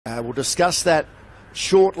We'll discuss that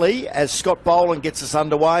shortly as Scott Boland gets us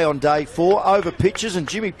underway on day 4. Over pitches, and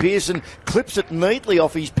Jimmy Peirson clips it neatly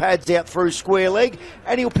off his pads out through square leg,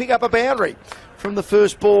 and he'll pick up a boundary from the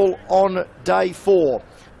first ball on day 4.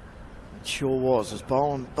 It sure was, as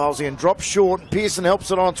Boland bowls in, drops short, and Peirson helps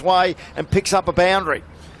it on its way and picks up a boundary.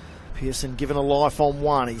 Peirson given a life on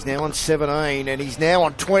 1. He's now on 17, and he's now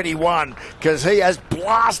on 21 because he has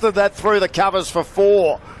blasted that through the covers for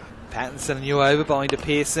 4. Pattinson, a new over, bowling to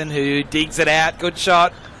Peirson, who digs it out. Good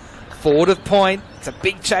shot. Forward of point. It's a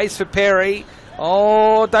big chase for Perry.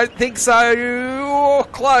 Oh, don't think so. Oh,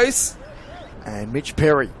 close. And Mitch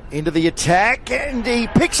Perry into the attack, and he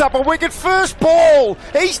picks up a wicket first ball.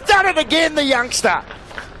 He's done it again, the youngster.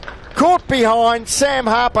 Caught behind. Sam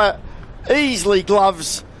Harper easily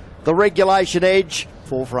gloves the regulation edge.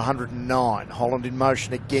 4 for 109. Holland in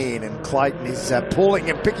motion again, and Clayton is pulling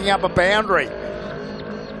and picking up a boundary.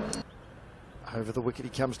 Over the wicket he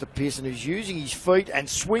comes to Peirson, who's using his feet and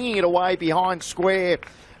swinging it away behind square,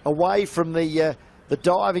 away from the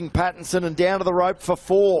diving Pattinson, and down to the rope for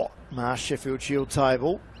 4. Marsh Sheffield Shield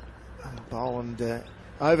table. Boland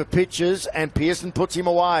over pitches, and Peirson puts him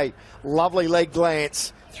away. Lovely leg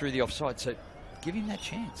glance. Through the offside, so give him that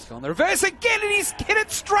chance. On the reverse again, and he's hit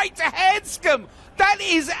it straight to Hanscom. That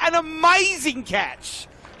is an amazing catch.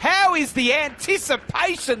 How is the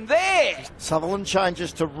anticipation there? Sutherland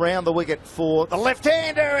changes to round the wicket for the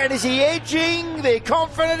left-hander, and is he edging? They're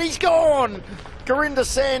confident he's gone. Gurinder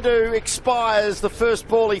Sandhu expires the first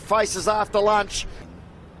ball he faces after lunch.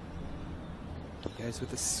 Goes with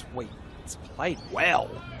the sweep. It's played well.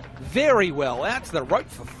 Very well. Out to the rope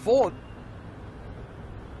for 4.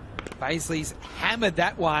 Paisley's hammered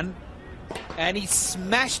that one, and he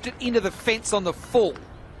smashed it into the fence on the full.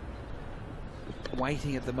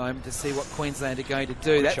 Waiting at the moment to see what Queensland are going to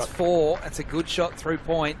do. Good That's shot. 4. That's a good shot through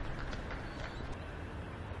point.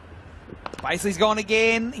 Paisley's gone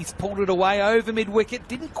again. He's pulled it away over mid-wicket.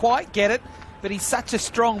 Didn't quite get it, but he's such a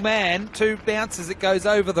strong man. 2 bounces, it goes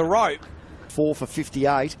over the rope. 4 for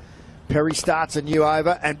 58. Perry starts a new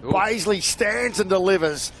over, and Paisley stands and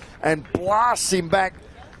delivers and blasts him back.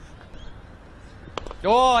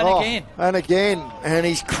 Oh, and again. And again. And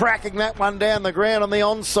he's cracking that one down the ground on the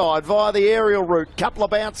onside via the aerial route. Couple of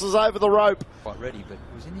bounces over the rope. Quite ready, but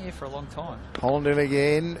it was in the air for a long time. Holland in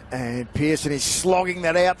again, and Peirson is slogging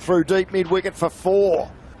that out through deep mid-wicket for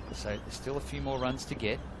 4. So there's still a few more runs to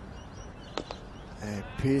get. And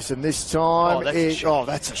Peirson this time, Oh, that's a shot.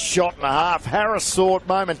 that's a shot and a half. Harris thought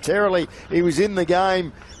momentarily he was in the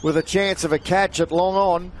game with a chance of a catch at long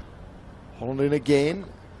on. Holland in again,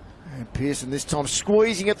 and Peirson this time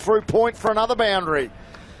squeezing it through point for another boundary.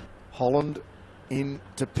 Holland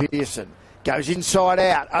into Peirson. Goes inside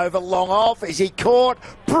out, over long off. Is he caught?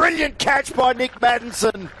 Brilliant catch by Nic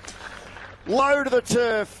Maddinson. Low to the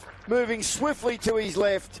turf, moving swiftly to his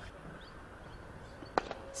left.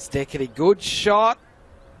 Steckety, good shot.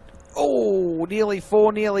 Oh, nearly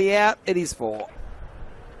 4, nearly out. It is 4.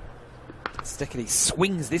 Steckety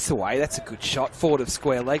swings this away. That's a good shot. Forward of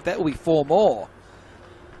square leg. That will be 4 more.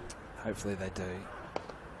 Hopefully they do.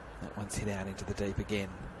 That one's hit out into the deep again.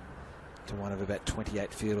 To one of about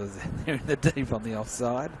 28 fielders there in the deep on the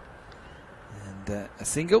offside. And a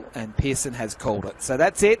single, and Peirson has called it. So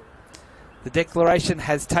that's it. The declaration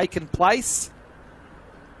has taken place.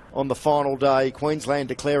 On the final day, Queensland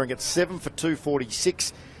declaring it 7 for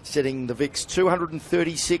 246, setting the Vicks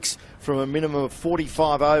 236 from a minimum of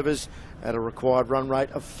 45 overs at a required run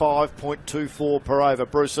rate of 5.24 per over.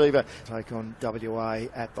 Bruce Eva take on WA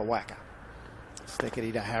at the Wacker.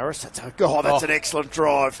 Steckety to Harris. That's an excellent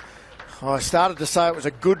drive. I started to say it was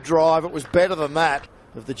a good drive. It was better than that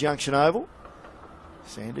of the Junction Oval.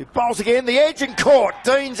 Sandhu bowls again, the edge, and caught.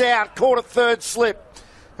 Dean's out, caught at third slip,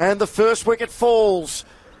 and the first wicket falls.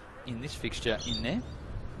 In this fixture, in there.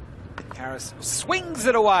 Harris swings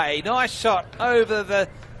it away. Nice shot over the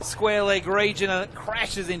square leg region, and it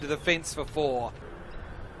crashes into the fence for 4.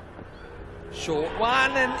 Short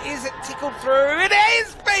one, and is it tickled through? It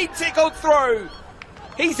has been tickled through.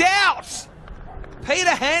 He's out.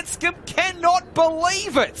 Peter Hanscom cannot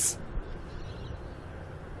believe it.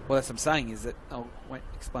 Well, that's what I'm saying is that, I won't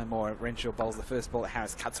explain more. Renshaw bowls the first ball,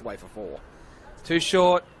 Harris cuts away for 4. Too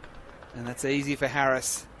short, and that's easy for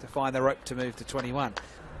Harris to find the rope to move to 21.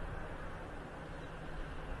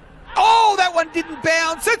 Oh, that one didn't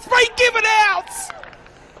bounce. It's been given out.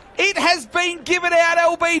 It has been given out,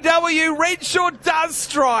 LBW. Renshaw does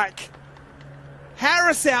strike.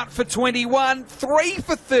 Harris out for 21, 3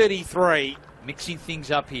 for 33. Mixing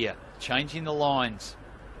things up here, changing the lines.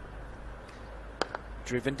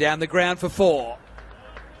 Driven down the ground for 4.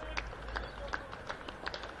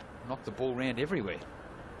 Knocked the ball round everywhere.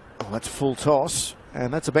 Well, that's full toss,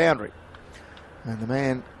 and that's a boundary. And the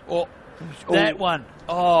man... Oh, that one.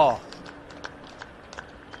 Oh.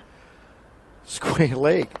 Square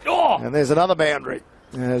leg. Oh. And there's another boundary.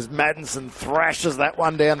 As Maddinson thrashes that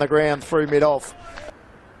one down the ground through mid-off.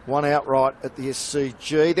 One outright at the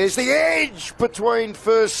SCG. There's the edge between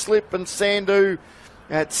first slip and Sandhu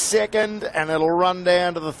at second, and it'll run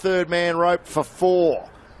down to the third man rope for 4.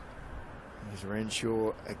 Here's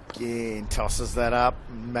Renshaw again, tosses that up.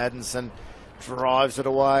 Maddinson drives it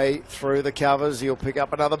away through the covers. He'll pick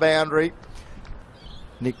up another boundary.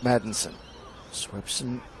 Nic Maddinson.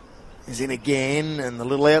 Swepson is in again, and the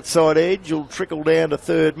little outside edge will trickle down to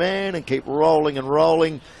third man and keep rolling and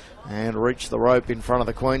rolling and reach the rope in front of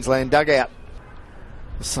the Queensland dugout.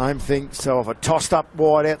 The same thing, so if a tossed up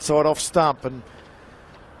wide outside off stump, and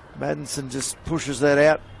Maddinson just pushes that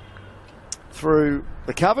out through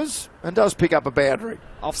the covers and does pick up a boundary.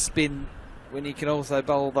 Off spin when he can also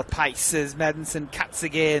bowl the pace as Maddinson cuts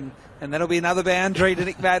again, and that'll be another boundary to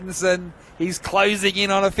Nic Maddinson. He's closing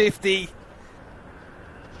in on a 50.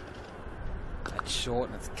 That's short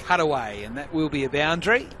and it's cut away, and that will be a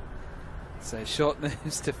boundary. So Short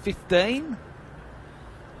moves to 15.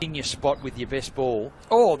 In your spot with your best ball.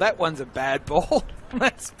 Oh, that one's a bad ball.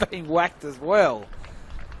 That's been whacked as well.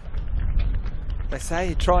 They say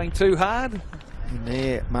you're trying too hard. In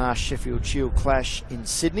there, Marsh Sheffield Shield clash in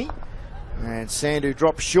Sydney. And Sandhu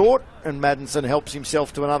drops short, and Maddinson helps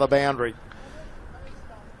himself to another boundary.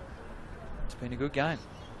 It's been a good game.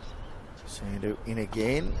 Sandhu in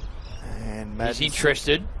again. And Maddinson, he's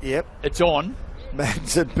interested. Yep. It's on.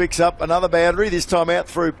 Maddinson picks up another boundary, this time out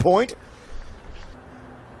through point.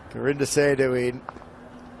 Gurinder Sandhu in.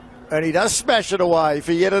 And he does smash it away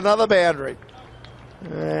for yet another boundary.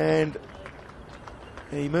 And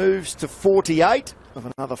he moves to 48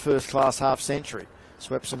 of another first-class half-century.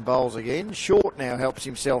 Swepson bowls again. Short now helps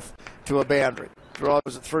himself to a boundary.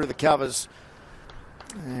 Drives it through the covers.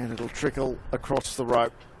 And it'll trickle across the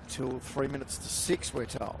rope till 3 minutes to 6, we're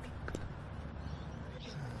told.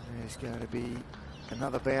 There's going to be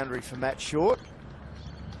another boundary for Matt Short.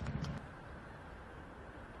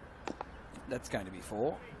 That's going to be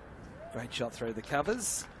 4. Great shot through the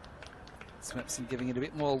covers. Swepson giving it a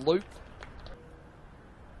bit more loop.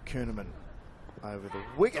 Kuhneman over the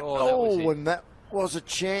wicket. Oh, and that was a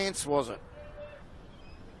chance, was it?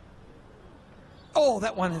 Oh,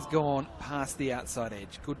 that one has gone past the outside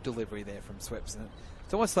edge. Good delivery there from Swepson.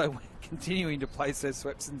 It's almost like we're continuing to play so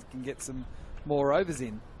Swepson can get some more overs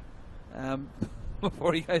in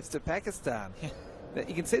before he goes to Pakistan.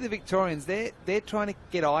 You can see the Victorians, they're trying to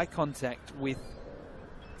get eye contact with.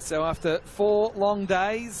 So after 4 long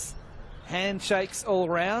days, handshakes all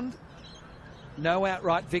round, no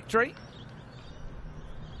outright victory,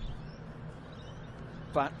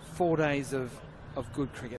 but 4 days of good cricket.